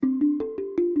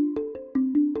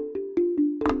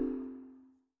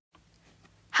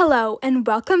Hello, and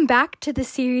welcome back to the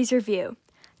series review.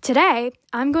 Today,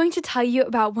 I'm going to tell you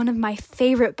about one of my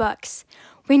favorite books,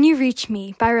 When You Reach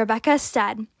Me by Rebecca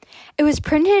Stead. It was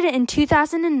printed in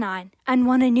 2009 and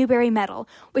won a Newbery Medal,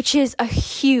 which is a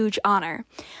huge honor.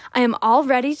 I am all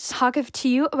ready to talk to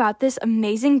you about this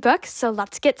amazing book, so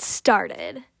let's get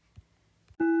started.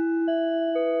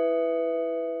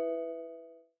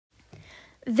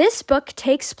 This book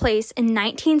takes place in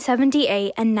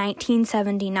 1978 and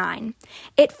 1979.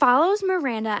 It follows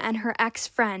Miranda and her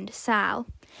ex-friend, Sal.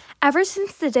 Ever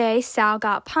since the day Sal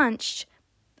got punched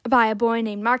by a boy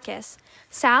named Marcus,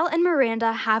 Sal and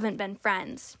Miranda haven't been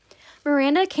friends.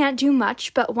 Miranda can't do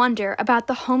much but wonder about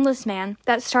the homeless man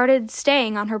that started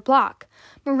staying on her block.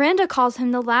 Miranda calls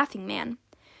him the Laughing Man.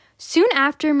 Soon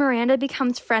after Miranda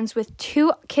becomes friends with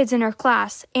two kids in her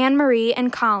class, Anne-Marie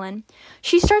and Colin,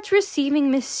 she starts receiving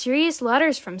mysterious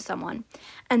letters from someone,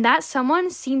 and that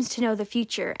someone seems to know the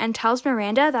future and tells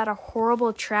Miranda that a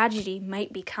horrible tragedy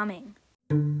might be coming.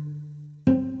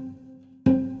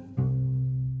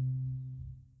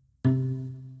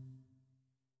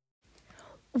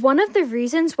 One of the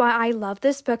reasons why I love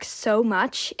this book so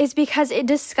much is because it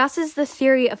discusses the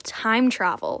theory of time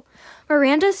travel.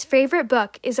 Miranda's favorite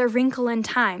book is A Wrinkle in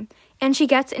Time, and she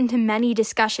gets into many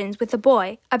discussions with the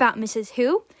boy about Mrs.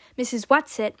 Who, Mrs.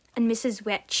 Whatsit, and Mrs.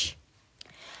 Which.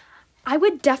 I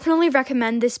would definitely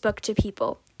recommend this book to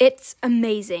people. It's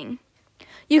amazing.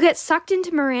 You get sucked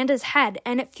into Miranda's head,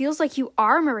 and it feels like you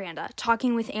are Miranda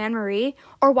talking with Anne-Marie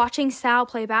or watching Sal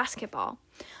play basketball.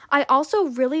 I also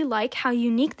really like how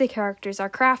unique the characters are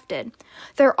crafted.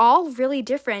 They're all really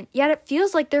different, yet it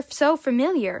feels like they're so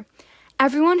familiar.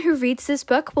 Everyone who reads this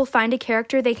book will find a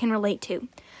character they can relate to.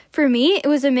 For me, it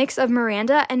was a mix of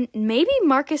Miranda and maybe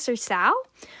Marcus or Sal.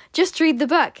 Just read the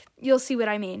book. You'll see what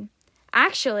I mean.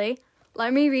 Actually,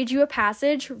 let me read you a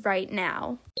passage right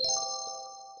now.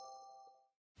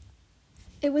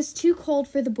 It was too cold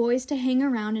for the boys to hang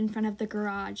around in front of the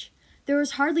garage. There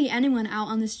was hardly anyone out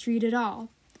on the street at all.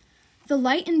 The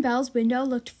light in Belle's window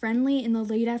looked friendly in the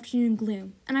late afternoon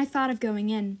gloom, and I thought of going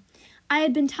in. I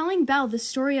had been telling Belle the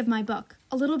story of my book,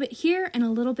 a little bit here and a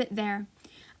little bit there.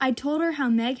 I'd told her how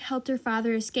Meg helped her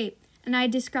father escape, and I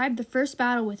had described the first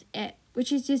battle with it,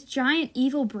 which is this giant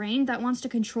evil brain that wants to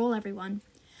control everyone.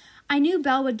 I knew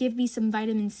Belle would give me some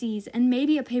vitamin C's and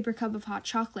maybe a paper cup of hot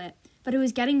chocolate, but it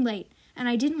was getting late, and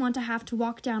I didn't want to have to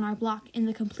walk down our block in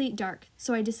the complete dark,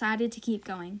 so I decided to keep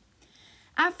going.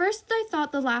 At first, I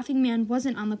thought the Laughing Man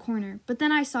wasn't on the corner, but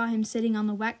then I saw him sitting on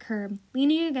the wet curb,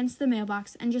 leaning against the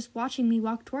mailbox and just watching me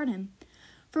walk toward him.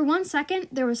 For 1 second,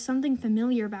 there was something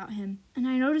familiar about him, and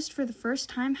I noticed for the first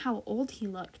time how old he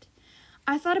looked.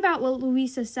 I thought about what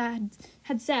Louisa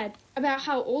had said about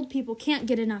how old people can't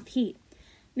get enough heat.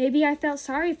 Maybe I felt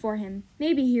sorry for him.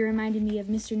 Maybe he reminded me of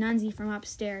Mr. Nunzi from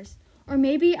upstairs. Or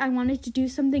maybe I wanted to do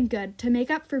something good to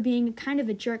make up for being kind of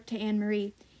a jerk to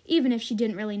Anne-Marie, even if she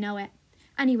didn't really know it.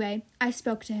 Anyway, I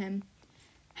spoke to him.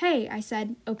 "Hey," I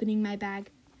said, opening my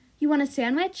bag. "You want a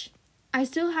sandwich?" I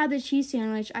still had the cheese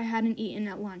sandwich I hadn't eaten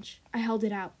at lunch. I held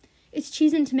it out. "It's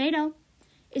cheese and tomato."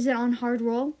 "Is it on hard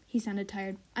roll?" He sounded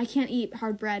tired. "I can't eat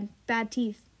hard bread. Bad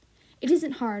teeth." "It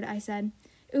isn't hard," I said.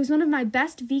 "It was one of my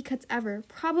best V-cuts ever,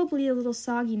 probably a little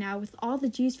soggy now with all the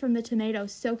juice from the tomato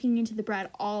soaking into the bread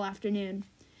all afternoon."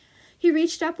 He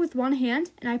reached up with one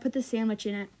hand, and I put the sandwich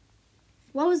in it.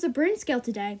 "What was the burn scale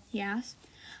today?" he asked.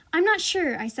 "I'm not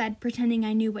sure," I said, pretending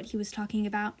I knew what he was talking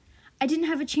about. "I didn't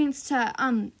have a chance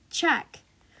to, check."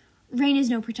 "Rain is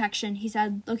no protection," he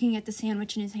said, looking at the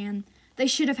sandwich in his hand. "They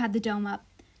should have had the dome up."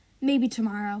 "Maybe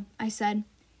tomorrow," I said.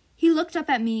 He looked up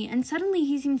at me, and suddenly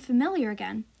he seemed familiar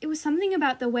again. It was something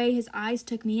about the way his eyes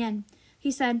took me in.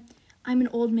 He said, "I'm an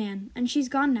old man, and she's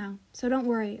gone now, so don't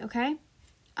worry, okay?"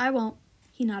 "I won't,"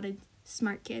 he nodded.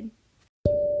 Smart kid.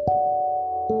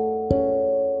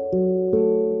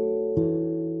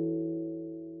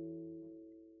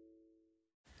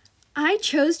 I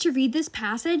chose to read this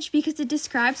passage because it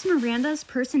describes Miranda's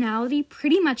personality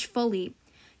pretty much fully.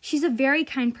 She's a very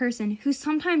kind person who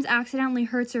sometimes accidentally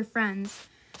hurts her friends.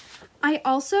 I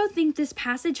also think this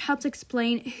passage helps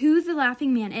explain who the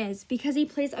Laughing Man is because he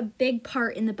plays a big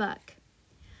part in the book.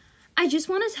 I just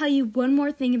want to tell you one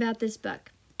more thing about this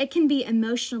book. It can be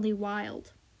emotionally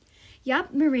wild.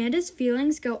 Yep, Miranda's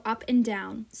feelings go up and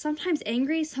down, sometimes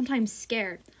angry, sometimes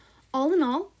scared. All in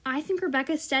all, I think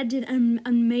Rebecca Stead did an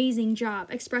amazing job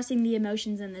expressing the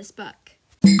emotions in this book.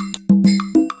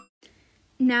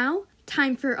 Now,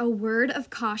 time for a word of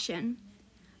caution.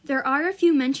 There are a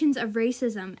few mentions of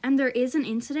racism, and there is an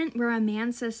incident where a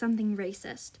man says something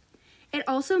racist. It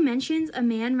also mentions a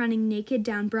man running naked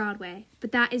down Broadway,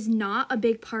 but that is not a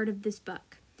big part of this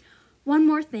book. One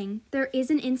more thing, there is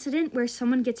an incident where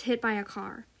someone gets hit by a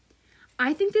car.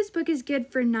 I think this book is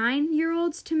good for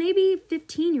 9-year-olds to maybe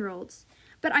 15-year-olds,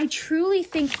 but I truly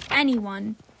think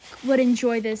anyone would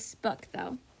enjoy this book,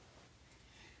 though.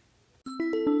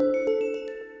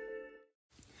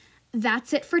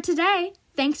 That's it for today.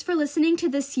 Thanks for listening to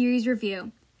this series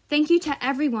review. Thank you to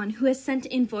everyone who has sent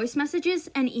in voice messages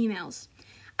and emails.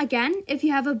 Again, if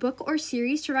you have a book or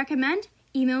series to recommend,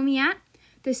 email me at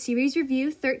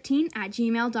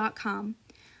theseriesreview13@gmail.com.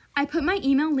 I put my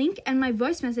email link and my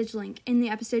voice message link in the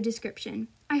episode description.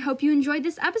 I hope you enjoyed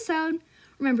this episode.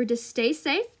 Remember to stay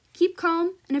safe, keep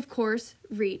calm, and of course,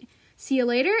 read. See you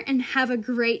later and have a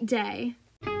great day.